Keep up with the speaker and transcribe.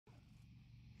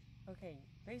Okay,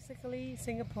 basically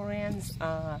Singaporeans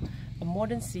are a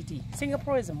modern city.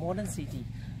 Singapore is a modern city.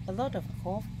 A lot of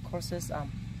golf courses are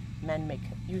man-made.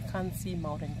 You can't see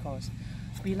mountain course.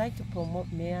 We like to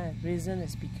promote Mia. Reason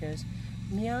is because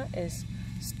Mia is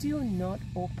still not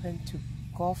open to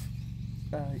golf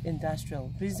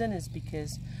industrial. Reason is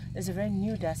because it's a very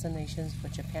new destination for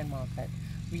Japan market.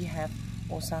 We have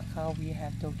Osaka, we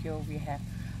have Tokyo, we have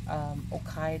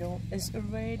Hokkaido. It's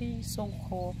already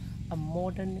so-called a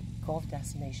modern golf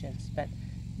destinations, but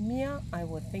Mia, I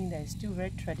would think that is still very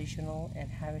traditional and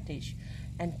heritage,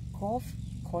 and golf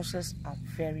courses are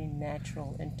very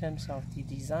natural in terms of the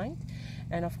design,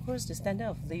 and of course the standard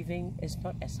of living is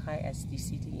not as high as the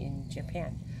city in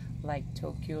Japan like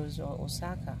Tokyo's or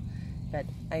Osaka. But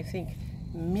I think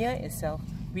Mia itself,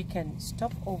 we can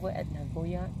stop over at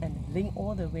Nagoya and link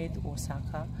all the way to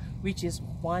Osaka, which is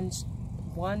one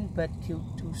bird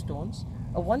killed two stones.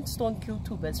 One stone killed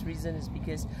two birds. Reason is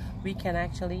because we can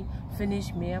actually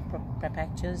finish Mia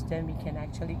prefectures, then we can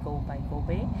actually go by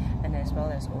Kobe and as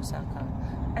well as Osaka.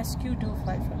 SQ do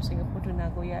flight from Singapore to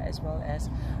Nagoya as well as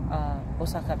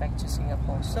Osaka back to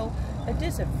Singapore. So it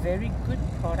is a very good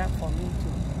product for me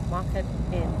to market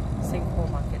in Singapore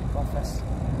market golfers.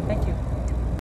 Thank you.